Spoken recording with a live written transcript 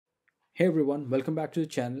Hey everyone, welcome back to the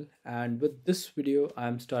channel. And with this video,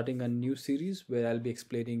 I'm starting a new series where I'll be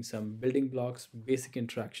explaining some building blocks, basic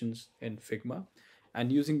interactions in Figma.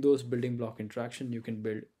 And using those building block interaction, you can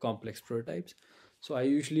build complex prototypes. So I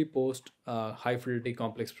usually post high fidelity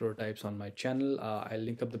complex prototypes on my channel. I'll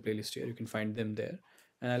link up the playlist here. You can find them there.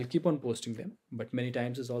 And I'll keep on posting them. But many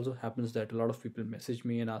times it also happens that a lot of people message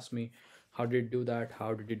me and ask me, how did you do that?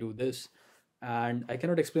 How did you do this? And I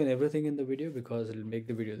cannot explain everything in the video because it'll make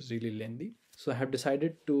the videos really lengthy. So I have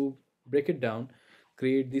decided to break it down,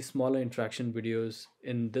 create these smaller interaction videos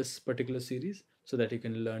in this particular series so that you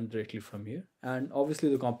can learn directly from here. And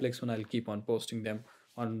obviously the complex one, I'll keep on posting them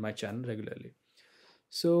on my channel regularly.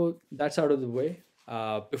 So that's out of the way.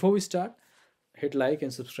 Before we start, hit like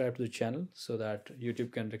and subscribe to the channel so that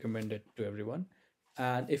YouTube can recommend it to everyone.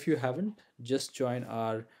 And if you haven't, just join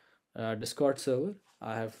our Discord server.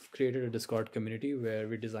 I have created a Discord community where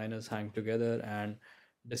we designers hang together and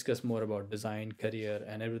discuss more about design, career,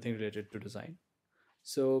 and everything related to design.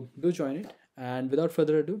 So do join it. And without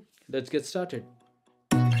further ado, let's get started.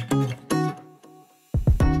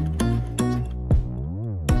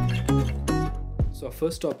 So our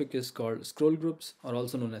first topic is called scroll groups, or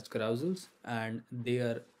also known as carousels, and they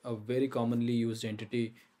are a very commonly used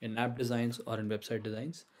entity in app designs or in website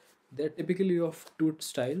designs. They're typically of two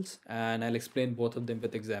styles, and I'll explain both of them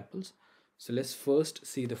with examples. So let's first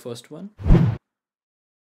see the first one.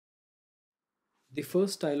 The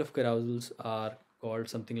first style of carousels are called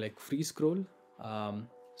something like free scroll.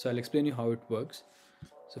 So I'll explain you how it works.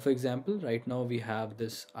 So for example, right now we have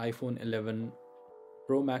this iPhone 11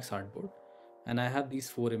 Pro Max artboard, and I have these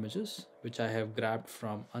four images which I have grabbed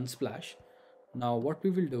from Unsplash. Now what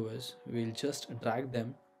we will do is we'll just drag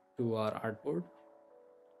them to our artboard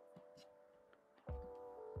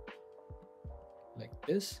like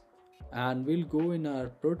this, and we'll go in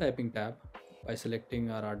our prototyping tab by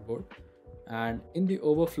selecting our artboard, and in the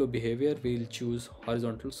overflow behavior we'll choose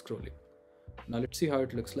horizontal scrolling. Now let's see how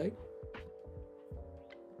it looks like.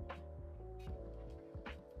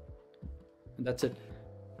 And that's it.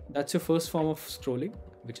 That's your first form of scrolling,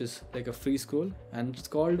 which is like a free scroll, and it's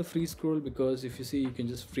called a free scroll because if you see, you can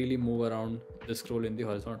just freely move around the scroll in the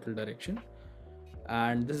horizontal direction.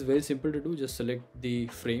 And this is very simple to do. Just select the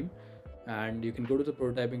frame and you can go to the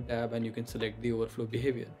prototyping tab and you can select the overflow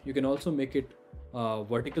behavior. You can also make it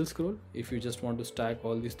vertical scroll if you just want to stack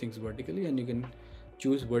all these things vertically, and you can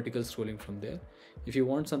choose vertical scrolling from there. If you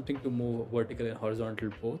want something to move vertical and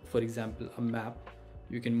horizontal both, for example a map,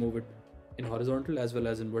 you can move it in horizontal as well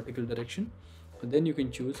as in vertical direction, but then you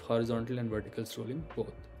can choose horizontal and vertical scrolling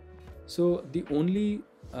both. So the only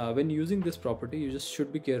when using this property, you just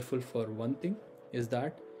should be careful for one thing, is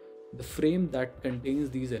that the frame that contains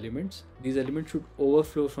these elements should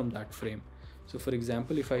overflow from that frame. So for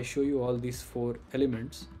example, if I show you all these four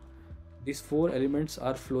elements, these four elements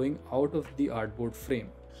are flowing out of the artboard frame.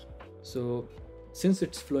 So since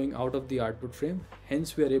it's flowing out of the artboard frame,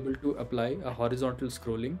 hence we are able to apply a horizontal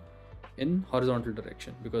scrolling in horizontal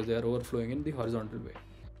direction because they are overflowing in the horizontal way.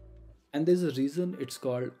 And there's a reason it's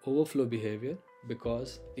called overflow behavior,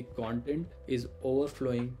 because the content is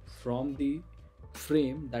overflowing from the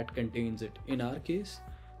frame that contains it. In our case,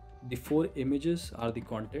 the four images are the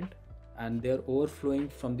content and they're overflowing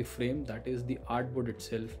from the frame that is the artboard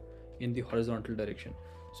itself in the horizontal direction.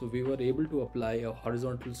 So we were able to apply a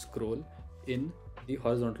horizontal scroll in the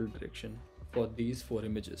horizontal direction for these four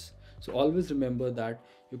images. So always remember that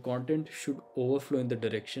your content should overflow in the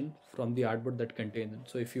direction from the artboard that contains it.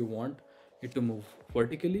 So if you want it to move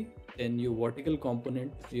vertically, then your vertical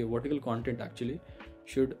content actually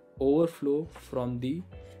should overflow from the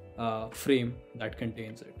frame that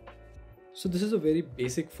contains it. So this is a very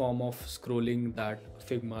basic form of scrolling that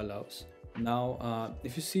Figma allows. Now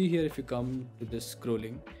if you see here, if you come to this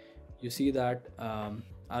scrolling, you see that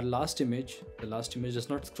our last image, the last image does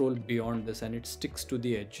not scroll beyond this and it sticks to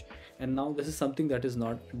the edge. And now this is something that is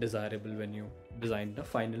not desirable when you design the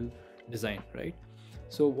final design, right?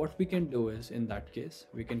 So what we can do is, in that case,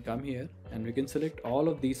 we can come here and we can select all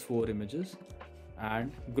of these four images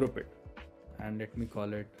and group it, and let me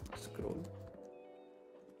call it scroll.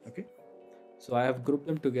 Okay, so I have grouped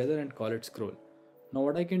them together and call it scroll. Now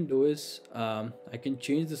what I can do is I can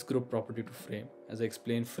change this group property to frame. As I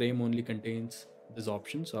explained, frame only contains these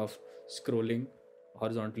options of scrolling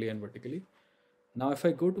horizontally and vertically. Now if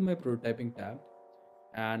I go to my prototyping tab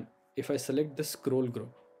and if I select this scroll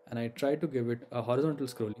group and I try to give it a horizontal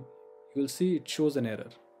scrolling, you will see it shows an error.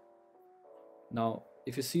 Now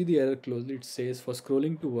if you see the error closely, it says for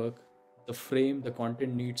scrolling to work, the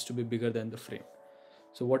content needs to be bigger than the frame.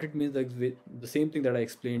 So what it means, like the same thing that I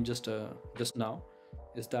explained just now,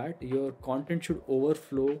 is that your content should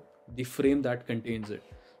overflow the frame that contains it.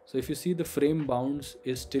 So if you see, the frame bounds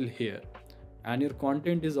is still here and your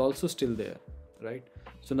content is also still there, right?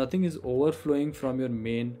 So nothing is overflowing from your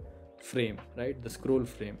main frame, right? The scroll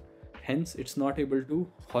frame. Hence it's not able to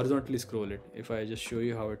horizontally scroll it. If I just show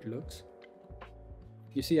you how it looks,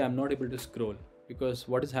 you see I'm not able to scroll, because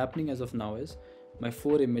what is happening as of now is my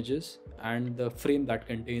 4 images and the frame that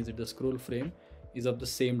contains it, the scroll frame, is of the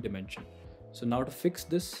same dimension. So now to fix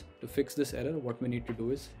this error, what we need to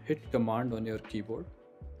do is hit Command on your keyboard,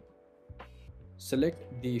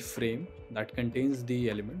 select the frame that contains the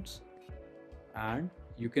elements, and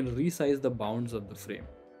you can resize the bounds of the frame.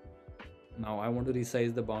 Now I want to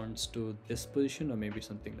resize the bounds to this position, or maybe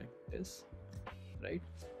something like this, right?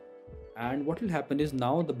 And what will happen is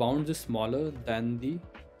now the bounds is smaller than the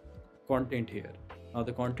content here. Now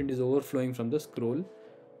the content is overflowing from the scroll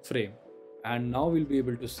frame, and now we'll be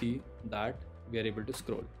able to see that we are able to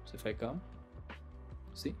scroll. So if I come,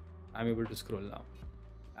 see, I'm able to scroll now.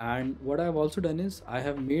 And what I've also done is I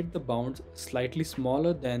have made the bounds slightly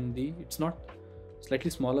smaller than the, it's not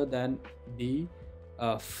slightly smaller than the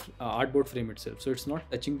artboard frame itself. So it's not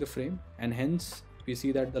touching the frame, and hence we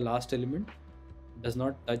see that the last element does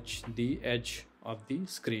not touch the edge of the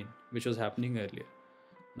screen, which was happening earlier.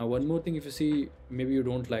 Now one more thing, if you see, maybe you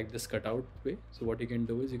don't like this cutout way, so what you can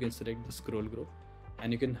do is you can select the scroll group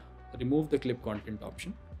and you can remove the clip content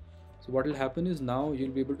option. So what will happen is now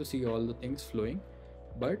you'll be able to see all the things flowing,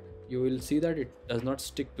 but you will see that it does not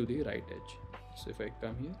stick to the right edge. So if I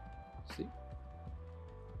come here, see,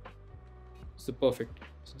 so perfect.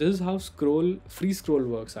 So this is how free scroll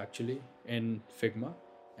works actually in Figma.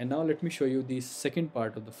 And now let me show you the second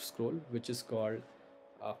part of the scroll, which is called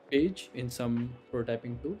page in some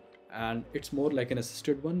prototyping tool, and it's more like an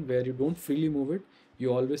assisted one where you don't freely move it,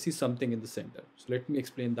 you always see something in the center. So let me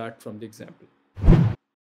explain that from the example.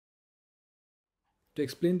 To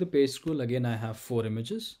explain the page scroll, again I have 4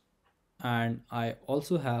 images and I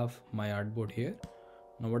also have my artboard here.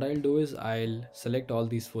 Now what I'll do is I'll select all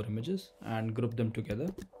these 4 images and group them together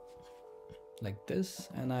like this,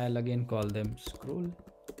 and I'll again call them scroll,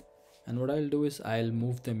 and what I'll do is I'll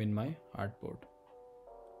move them in my artboard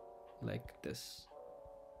like this,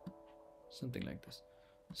 something like this.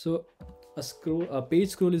 So a page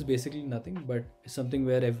scroll is basically nothing but something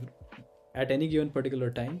where at any given particular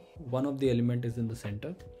time one of the element is in the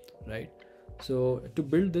center, right? So to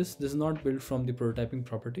build this is not built from the prototyping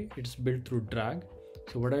property, it's built through drag.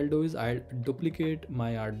 So what I'll do is I'll duplicate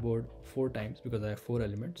my artboard 4 times because I have 4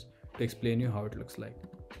 elements, to explain you how it looks like.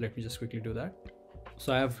 So let me just quickly do that.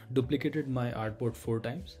 So I have duplicated my artboard 4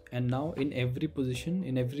 times, and now in every position,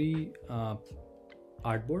 in every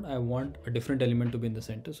artboard, I want a different element to be in the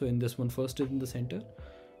center. So in this one, first is in the center,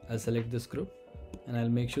 I'll select this group and I'll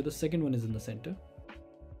make sure the second one is in the center.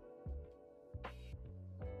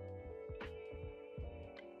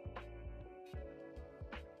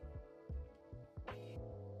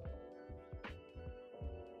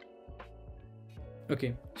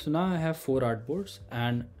 Okay, so now I have 4 artboards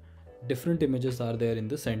and different images are there in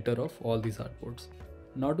the center of all these artboards.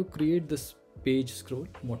 Now to create this page scroll,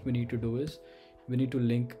 what we need to do is we need to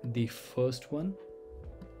link the first one.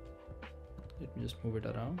 Let me just move it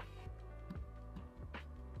around.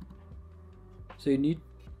 So you need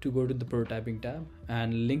to go to the prototyping tab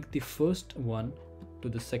and link the first one to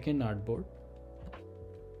the second artboard,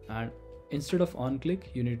 and instead of on click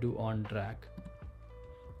you need to on drag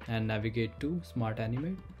and navigate to smart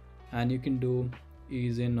animate, and you can do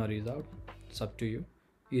ease in or ease out, it's up to you.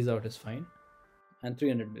 Ease out is fine, and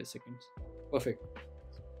 300 milliseconds. Perfect.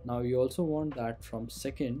 Now you also want that from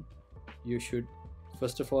second, you should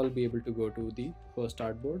first of all be able to go to the first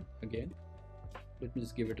artboard again. Let me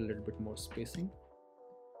just give it a little bit more spacing.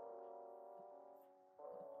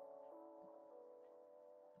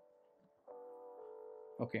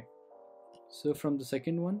 Okay, so from the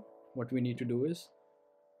second one, what we need to do is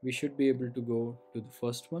we should be able to go to the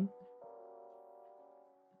first one.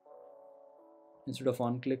 Instead of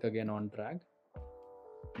on click, again on drag,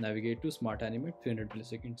 navigate to smart animate, 300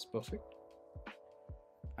 milliseconds, perfect.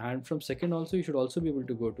 And from second also, you should also be able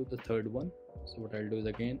to go to the third one. So what I'll do is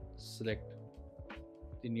again select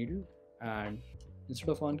the needle, and instead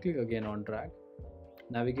of on click, again on drag,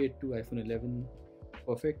 navigate to iPhone 11,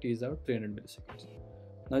 perfect, ease out, 300 milliseconds.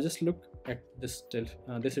 Now just look at this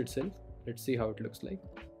itself. Let's see how it looks like.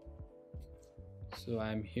 So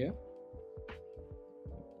I'm here.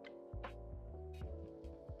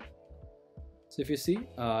 So if you see,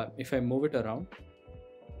 if I move it around,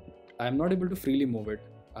 I'm not able to freely move it.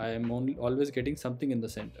 I am always getting something in the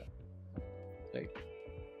center, right?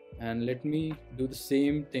 And let me do the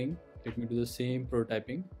same thing. Let me do the same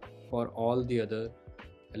prototyping for all the other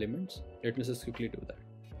elements. Let me just quickly do that.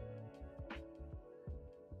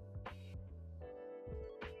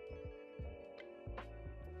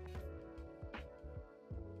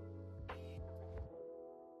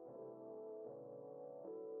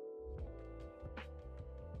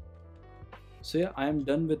 So yeah, I am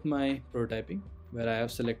done with my prototyping, where I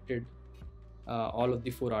have selected all of the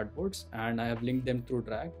 4 artboards and I have linked them through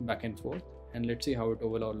drag back and forth, and let's see how it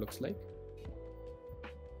overall looks like.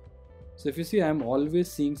 So if you see, I'm always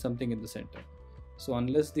seeing something in the center. So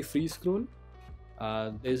unless the free scroll,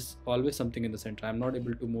 there's always something in the center. I'm not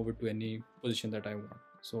able to move it to any position that I want.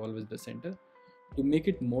 So always the center. To make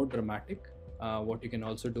it more dramatic, what you can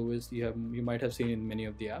also do is you might have seen in many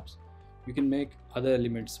of the apps, you can make other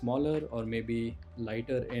elements smaller or maybe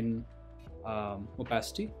lighter in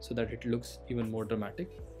opacity so that it looks even more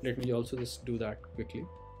dramatic. Let me also just do that quickly.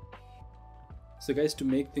 So guys, to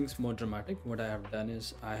make things more dramatic, what I have done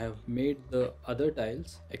is I have made the other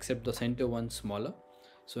tiles except the center one smaller.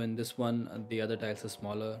 So in this one, the other tiles are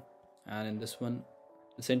smaller, and in this one,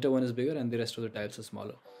 the center one is bigger and the rest of the tiles are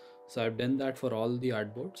smaller. So I've done that for all the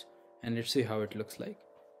artboards, and let's see how it looks like.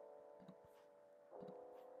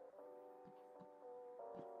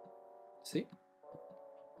 See?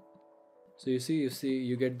 So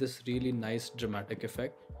you get this really nice dramatic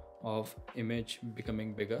effect of image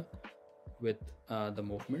becoming bigger with the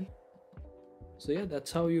movement. So yeah,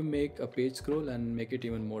 that's how you make a page scroll and make it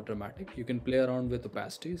even more dramatic. You can play around with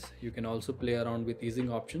opacities. You can also play around with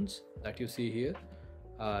easing options that you see here.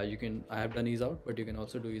 I have done ease out, but you can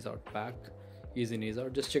also do ease out back, ease in, ease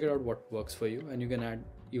out. Just check it out what works for you, and you can add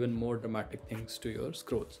even more dramatic things to your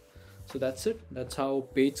scrolls. So that's it. That's how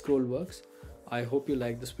page scroll works. I hope you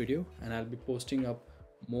like this video, and I'll be posting up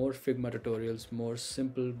more Figma tutorials, more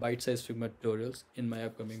simple bite-sized Figma tutorials in my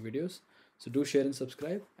upcoming videos. So do share and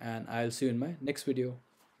subscribe, and I'll see you in my next video.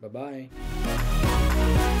 Bye bye.